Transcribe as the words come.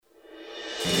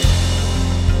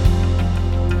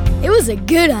It was a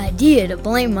good idea to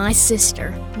blame my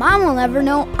sister. Mom will never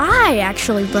know I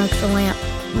actually broke the lamp.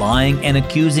 Lying and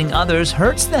accusing others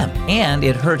hurts them, and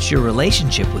it hurts your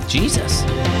relationship with Jesus.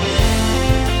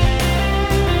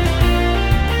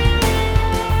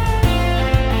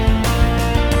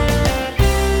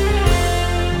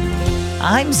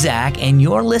 I'm Zach, and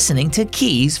you're listening to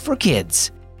Keys for Kids.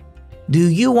 Do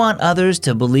you want others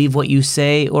to believe what you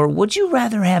say, or would you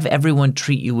rather have everyone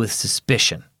treat you with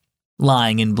suspicion?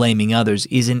 Lying and blaming others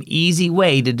is an easy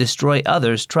way to destroy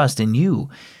others' trust in you.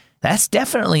 That's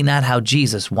definitely not how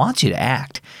Jesus wants you to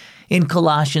act. In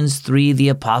Colossians 3, the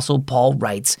Apostle Paul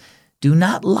writes, "Do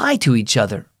not lie to each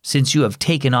other, since you have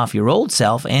taken off your old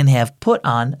self and have put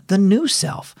on the new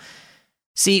self."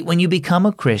 See, when you become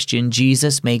a Christian,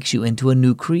 Jesus makes you into a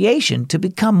new creation to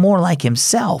become more like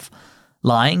himself.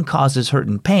 Lying causes hurt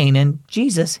and pain, and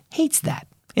Jesus hates that.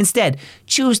 Instead,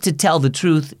 choose to tell the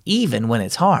truth even when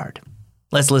it's hard.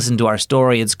 Let's listen to our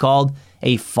story. It's called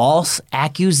A False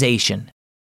Accusation.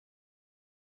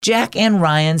 Jack and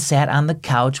Ryan sat on the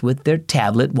couch with their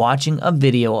tablet watching a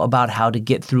video about how to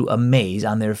get through a maze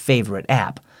on their favorite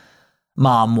app.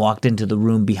 Mom walked into the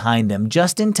room behind them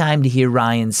just in time to hear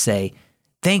Ryan say,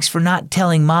 "Thanks for not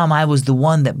telling Mom I was the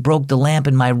one that broke the lamp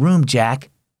in my room, Jack.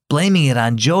 Blaming it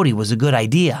on Jody was a good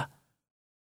idea."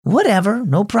 "Whatever,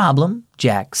 no problem,"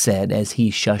 Jack said as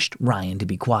he shushed Ryan to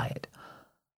be quiet.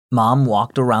 Mom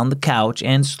walked around the couch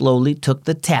and slowly took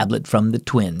the tablet from the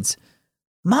twins.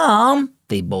 "Mom,"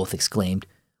 they both exclaimed,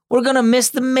 "we're going to miss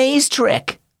the maze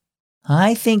trick."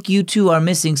 "I think you two are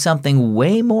missing something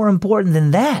way more important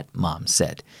than that," Mom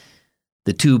said.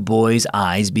 The two boys'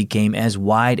 eyes became as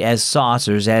wide as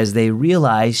saucers as they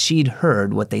realized she'd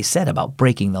heard what they said about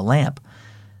breaking the lamp.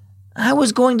 "I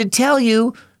was going to tell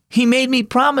you. He made me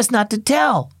promise not to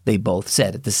tell," they both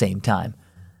said at the same time.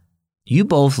 "You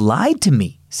both lied to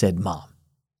me," said Mom.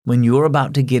 When you're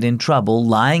about to get in trouble,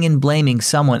 lying and blaming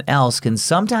someone else can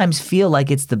sometimes feel like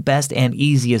it's the best and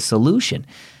easiest solution.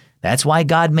 That's why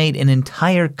God made an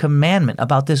entire commandment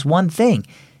about this one thing.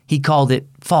 He called it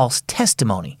false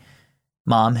testimony.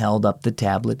 Mom held up the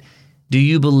tablet. "Do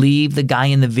you believe the guy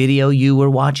in the video you were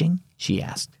watching?" she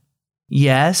asked.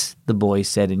 "Yes," the boys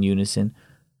said in unison.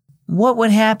 "What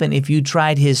would happen if you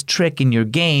tried his trick in your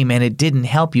game and it didn't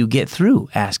help you get through?"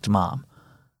 asked Mom.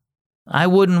 "I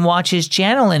wouldn't watch his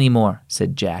channel anymore,"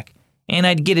 said Jack, "and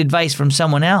I'd get advice from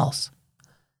someone else."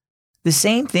 "The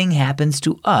same thing happens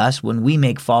to us when we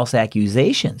make false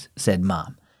accusations," said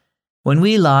Mom. "When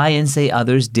we lie and say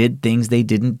others did things they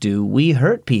didn't do, we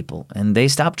hurt people and they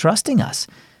stop trusting us.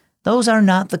 Those are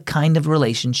not the kind of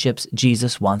relationships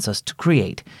Jesus wants us to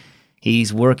create.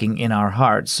 He's working in our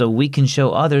hearts so we can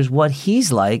show others what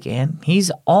he's like, and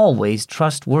he's always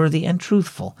trustworthy and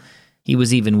truthful. He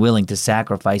was even willing to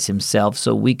sacrifice himself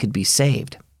so we could be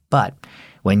saved. But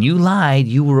when you lied,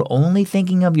 you were only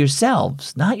thinking of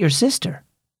yourselves, not your sister."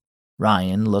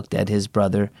 Ryan looked at his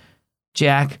brother.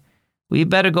 "Jack, we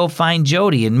better go find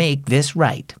Jody and make this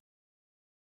right."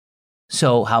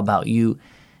 So how about you?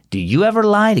 Do you ever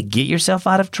lie to get yourself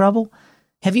out of trouble?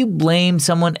 Have you blamed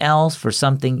someone else for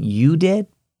something you did?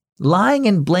 Lying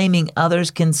and blaming others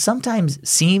can sometimes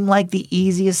seem like the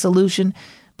easiest solution,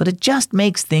 but it just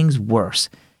makes things worse.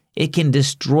 It can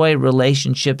destroy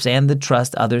relationships and the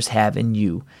trust others have in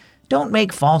you. Don't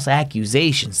make false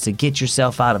accusations to get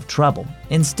yourself out of trouble.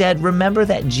 Instead, remember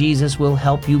that Jesus will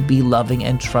help you be loving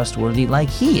and trustworthy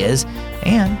like he is,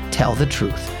 and tell the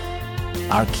truth.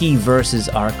 Our key verses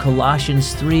are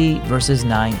Colossians 3, verses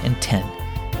 9 and 10.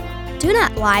 Do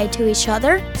not lie to each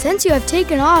other, since you have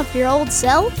taken off your old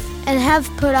self and have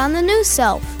put on the new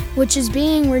self, which is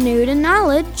being renewed in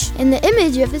knowledge in the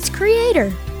image of its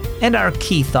creator. And our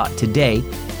key thought today,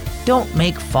 don't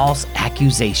make false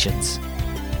accusations.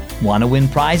 Want to win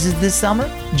prizes this summer?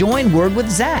 Join Word with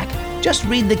Zach. Just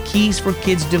read the Keys for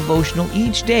Kids devotional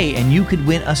each day and you could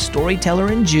win a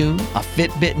Storyteller in June, a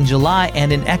Fitbit in July,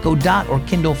 and an Echo Dot or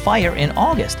Kindle Fire in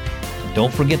August.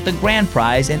 Don't forget the grand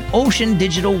prize, an Ocean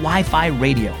Digital Wi-Fi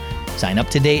radio. Sign up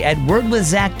today at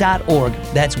wordwithzach.org.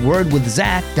 That's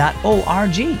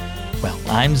wordwithzach.org. Well,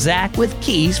 I'm Zach with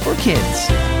Keys for Kids.